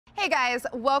Hey guys,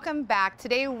 welcome back.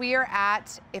 Today we are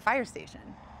at a fire station.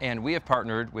 And we have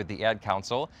partnered with the Ad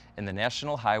Council and the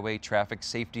National Highway Traffic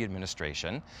Safety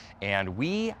Administration, and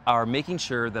we are making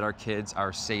sure that our kids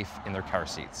are safe in their car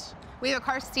seats. We have a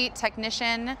car seat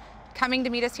technician coming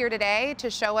to meet us here today to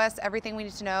show us everything we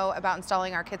need to know about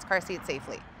installing our kids' car seat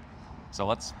safely. So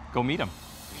let's go meet them.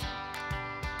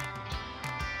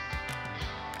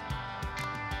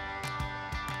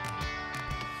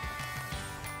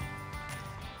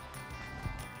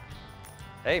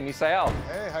 Hey, Misael.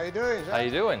 Hey, how you doing, Jeff? How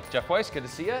you doing? Jeff Weiss, good to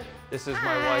see you. This is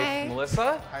my wife,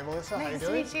 Melissa. Hi, Melissa. How you Nice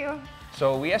doing? to meet you.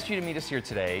 So we asked you to meet us here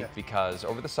today because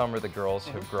over the summer the girls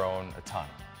have grown a ton.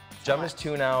 Gemma's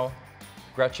 2 now,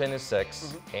 Gretchen is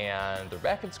 6, and they're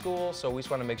back in school, so we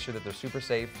just want to make sure that they're super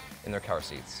safe in their car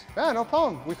seats. Yeah, no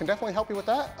problem. We can definitely help you with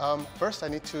that. First, I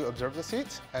need to observe the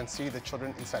seats and see the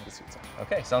children inside the seats.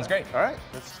 Okay, sounds great. All right,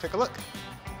 let's take a look.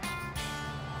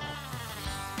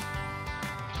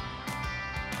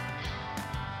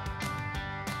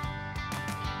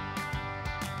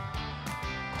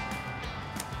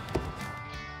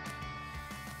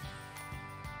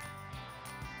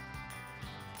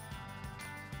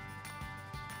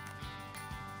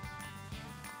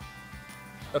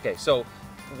 Okay, so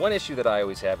one issue that I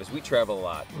always have is we travel a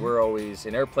lot. We're always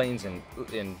in airplanes and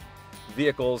in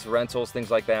vehicles, rentals,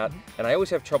 things like that. And I always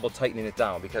have trouble tightening it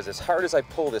down because as hard as I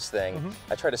pull this thing,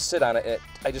 I try to sit on it,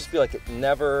 I just feel like it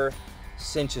never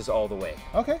cinches all the way.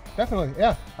 Okay, definitely.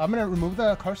 Yeah, I'm gonna remove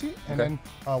the car seat and then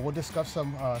we'll discuss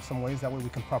some ways that way we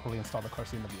can properly install the car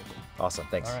seat in the vehicle. Awesome,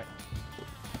 thanks. All right.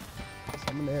 So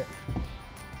I'm gonna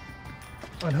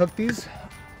unhook these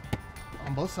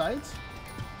on both sides.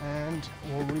 And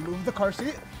we'll remove the car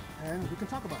seat and we can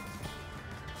talk about it.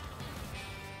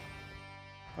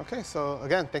 Okay, so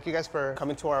again, thank you guys for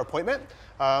coming to our appointment.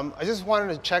 I just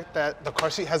wanted to check that the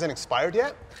car seat hasn't expired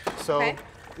yet. So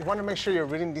you want to make sure you're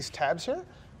reading these tabs here.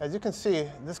 As you can see,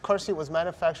 this car seat was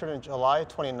manufactured in July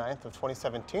 29th of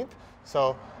 2017.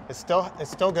 So it's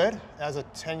still good. It has a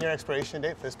 10-year expiration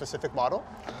date for this specific model.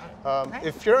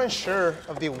 If you're unsure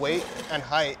of the weight and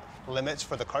height limits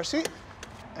for the car seat,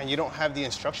 and you don't have the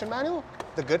instruction manual,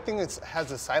 the good thing is it has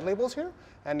the side labels here,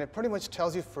 and it pretty much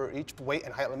tells you for each weight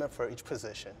and height limit for each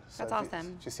position. So that's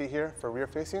awesome. You see here for rear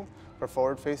facing, for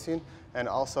forward facing, and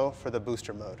also for the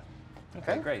booster mode.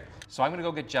 Okay, great. So I'm gonna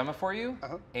go get Gemma for you,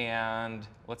 and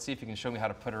let's see if you can show me how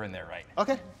to put her in there right.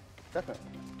 Okay, definitely.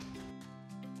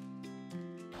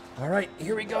 All right,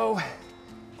 here we go.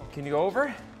 Can you go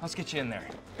over? Let's get you in there.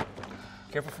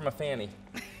 Careful for my fanny.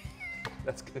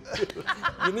 That's good.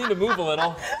 You need to move a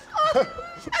little. All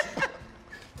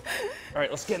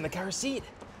right, let's get in the car seat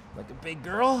like a big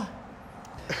girl.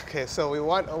 Okay, so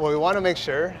what we want to make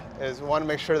sure is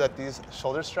that these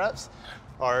shoulder straps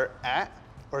are at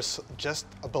or just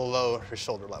below her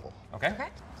shoulder level. Okay.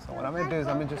 So what I'm going to do is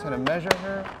I'm just going to measure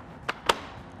her,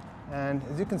 and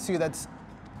as you can see, that's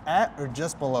at or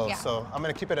just below. Yeah. So I'm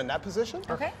going to keep it in that position.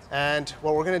 Okay. And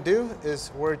what we're going to do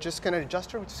is we're just going to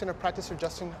adjust her. We're just going to practice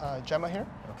adjusting Gemma here.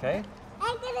 Okay.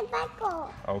 I did a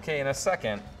buckle. Okay, in a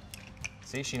second.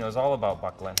 See, she knows all about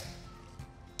buckling.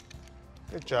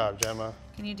 Good job, Gemma.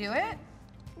 Can you do it? I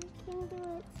can do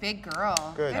it. Big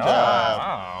girl. Good Oh, job.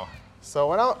 wow. So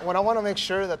when I want to make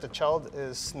sure that the child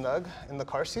is snug in the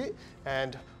car seat,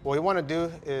 and what we want to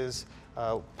do is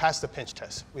pass the pinch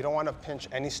test. We don't want to pinch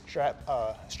any strap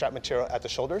material at the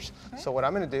shoulders. So what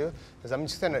I'm going to do is I'm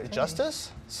just going to adjust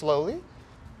this slowly.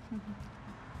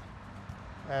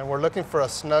 And we're looking for a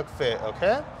snug fit,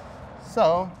 okay?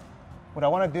 So what I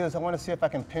want to do is I want to see if I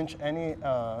can pinch any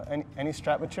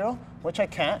strap material, which I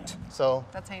can't. So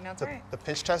That's how you know it's right. the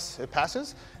pinch test, it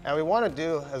passes. And we want to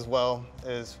do as well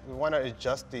is we want to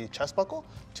adjust the chest buckle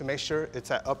to make sure it's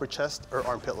at upper chest or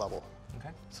armpit level. Okay.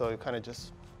 So you kind of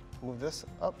just move this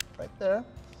up right there,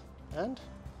 and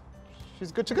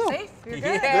she's good to go. Safe. You're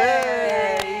good.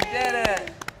 Yay! You did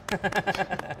it!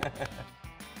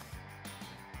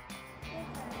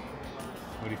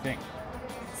 What do you think?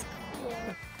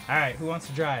 All right, who wants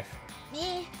to drive?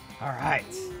 Me. All right.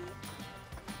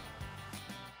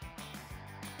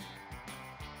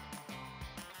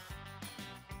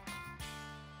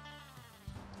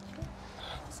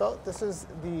 So this is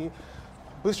the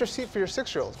booster seat for your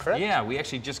 6-year-old, correct? Yeah, we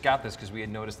actually just got this because we had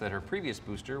noticed that her previous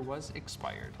booster was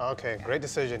expired. Okay, great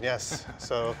decision, yes.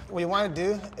 So what you want to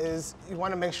do is you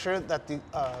want to make sure that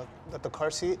the car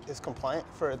seat is compliant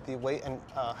for the weight and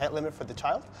height limit for the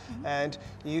child. And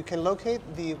you can locate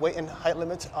the weight and height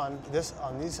limits on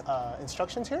these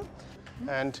instructions here.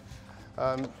 And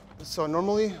so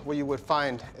normally what you would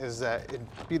find is that it'd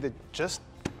be just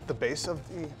the base of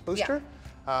the booster.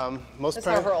 Most That's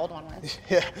how her old one was.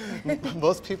 Yeah,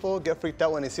 most people get freaked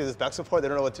out when they see this back support. They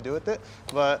don't know what to do with it.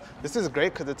 But this is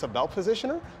great because it's a belt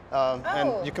positioner,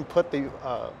 and you can put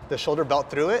the shoulder belt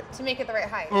through it. To make it the right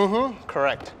height. Mm-hmm,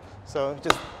 correct. So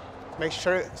just make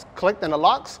sure it's clicked and it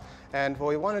locks. And what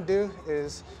we want to do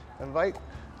is invite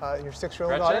your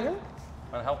 6-year-old daughter here. Want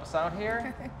to help us out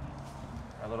here?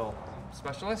 Our little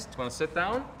specialist. Want to sit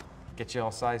down? Get you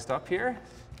all sized up here.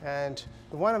 And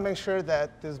we want to make sure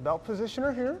that this belt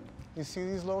positioner here, you see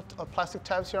these little plastic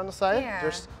tabs here on the side? Yeah.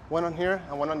 There's one on here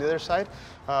and one on the other side.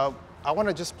 I want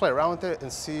to just play around with it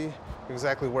and see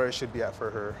exactly where it should be at for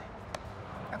her,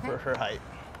 for her height.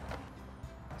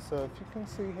 So if you can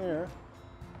see here,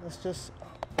 let's just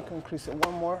increase it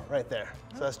one more right there.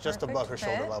 So that's just above her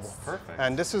shoulder level. Perfect.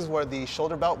 And this is where the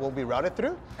shoulder belt will be routed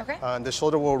through. Okay. And the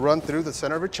shoulder will run through the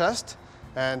center of her chest,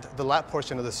 and the lap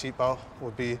portion of the seat belt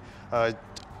will be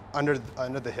under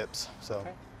the hips. So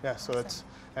yeah, so it's,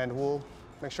 and we'll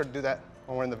make sure to do that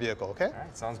when we're in the vehicle, okay? All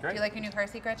right, sounds great. Do you like your new car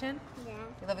seat, Gretchen? Yeah.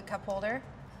 You love a cup holder?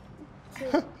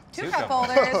 Two. Two cup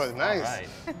holders. Oh, nice.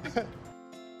 All right.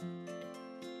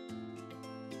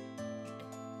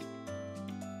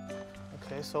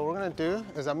 Okay, so what we're gonna do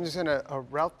is I'm just gonna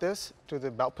route this to the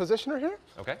belt positioner here.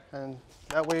 Okay. And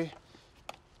that way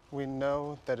we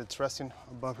know that it's resting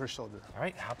above her shoulder. All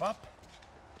right, hop up.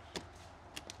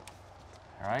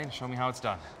 All right, show me how it's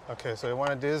done. Okay, so what you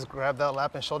wanna do is grab that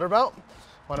lap and shoulder belt.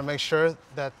 Wanna make sure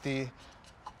that the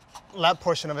lap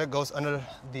portion of it goes under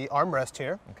the armrest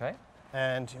here. Okay.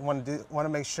 And you wanna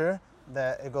make sure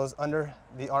that it goes under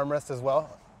the armrest as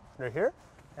well, under here.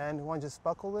 And you wanna just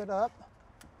buckle it up.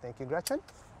 Thank you, Gretchen.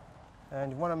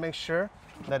 And you wanna make sure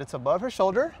that it's above her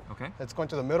shoulder. Okay. It's going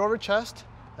to the middle of her chest,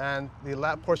 and the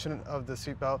lap portion of the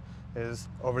seatbelt is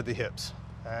over the hips.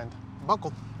 And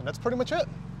buckle, and that's pretty much it.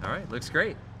 All right, looks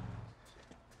great.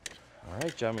 All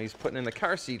right, Jemmy's putting in the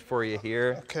car seat for you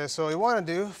here. Okay, so what we want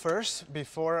to do first,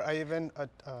 before I even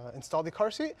install the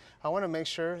car seat, I want to make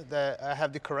sure that I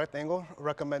have the correct angle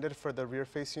recommended for the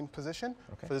rear-facing position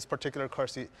for this particular car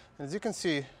seat. And as you can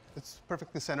see, it's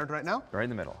perfectly centered right now. Right in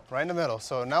the middle. Right in the middle.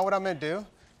 So now what I'm going to do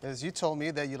is you told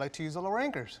me that you like to use the lower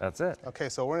anchors. That's it. Okay,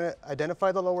 so we're going to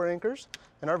identify the lower anchors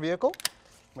in our vehicle,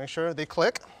 make sure they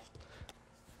click.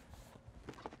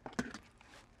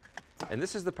 And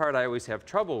this is the part I always have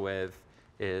trouble with,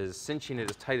 is cinching it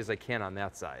as tight as I can on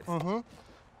that side.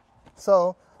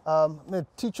 So I'm going to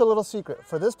teach you a little secret.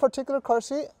 For this particular car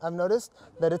seat, I've noticed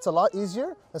that it's a lot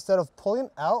easier. Instead of pulling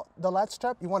out the latch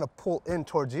strap, you want to pull in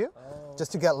towards you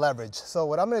just to get leverage. So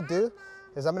what I'm going to do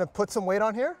is I'm going to put some weight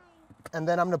on here, and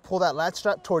then I'm going to pull that latch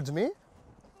strap towards me.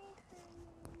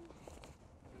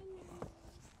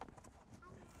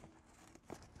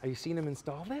 Are you seeing him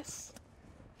install this?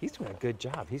 He's doing a good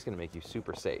job. He's going to make you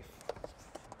super safe.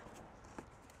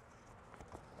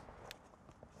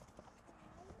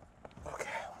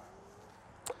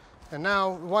 And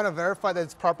now we want to verify that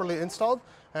it's properly installed,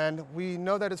 and we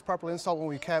know that it's properly installed when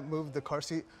we can't move the car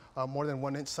seat more than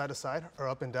 1 inch side to side or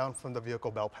up and down from the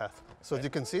vehicle belt path. So as you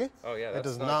can see, it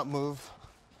does not move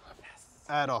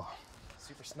at all.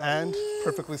 Super snug. And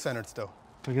perfectly centered still.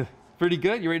 Pretty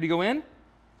good. You ready to go in?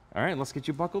 All right, let's get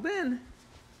you buckled in.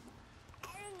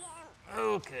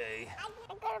 Okay.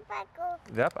 I got a buckle.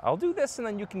 Yep, I'll do this and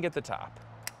then you can get the top.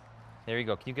 There you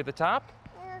go. Can you get the top?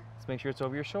 Yeah. Let's make sure it's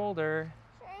over your shoulder.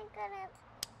 I got it.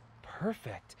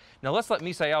 Perfect. Now let's let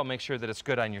Misael make sure that it's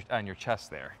good on your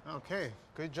chest there. Okay,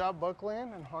 good job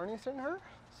buckling and harnessing her.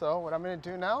 So what I'm going to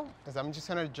do now is I'm just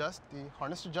going to adjust the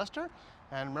harness adjuster.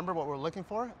 And remember, what we're looking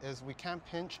for is we can't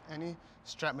pinch any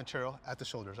strap material at the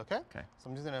shoulders, okay? Okay. So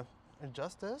I'm just going to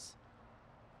adjust this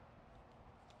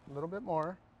a little bit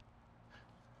more.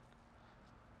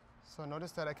 So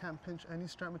notice that I can't pinch any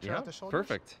strap material at the shoulders.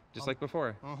 Perfect. Just like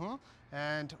before.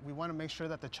 And we want to make sure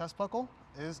that the chest buckle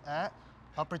is at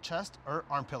upper chest or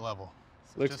armpit level.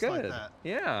 So Looks just good. like that.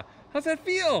 Yeah. How's that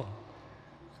feel?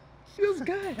 Feels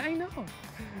good. I know.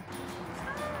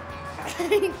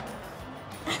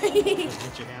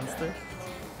 Get your hands there.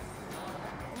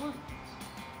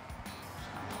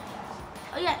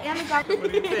 Oh yeah, and I got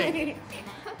What do you think?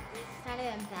 Started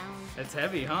unbalanced. It's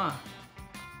heavy, huh?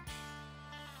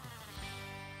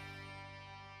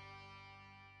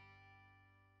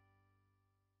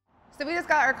 So we just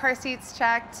got our car seats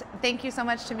checked. Thank you so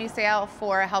much to Misael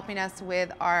for helping us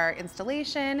with our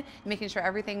installation, making sure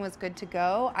everything was good to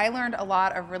go. I learned a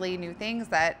lot of really new things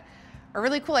that are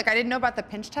really cool. Like I didn't know about the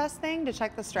pinch test thing to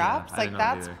check the straps. I Like didn't know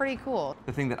that that's either. pretty cool.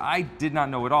 The thing that I did not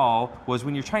know at all was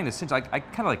when you're trying to cinch, I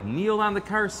kind of like kneel on the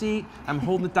car seat, I'm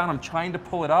holding it down, I'm trying to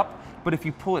pull it up, but if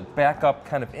you pull it back up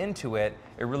kind of into it,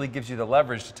 it really gives you the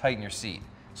leverage to tighten your seat.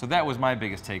 So that was my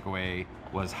biggest takeaway,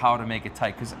 was how to make it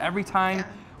tight. Because every time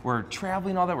we're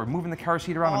traveling, all that, we're moving the car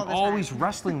seat around, I'm always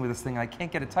wrestling with this thing. I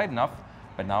can't get it tight enough,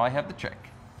 but now I have the trick.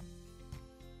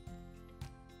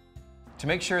 To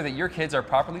make sure that your kids are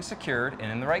properly secured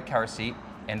and in the right car seat,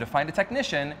 and to find a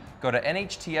technician, go to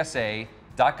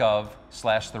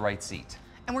NHTSA.gov/TheRightSeat.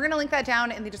 And we're gonna link that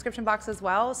down in the description box as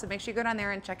well, so make sure you go down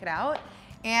there and check it out.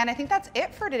 And I think that's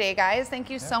it for today, guys. Thank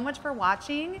you so much for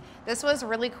watching. This was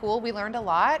really cool. We learned a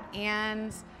lot,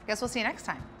 and I guess we'll see you next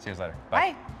time. See you later.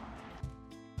 Bye. Bye.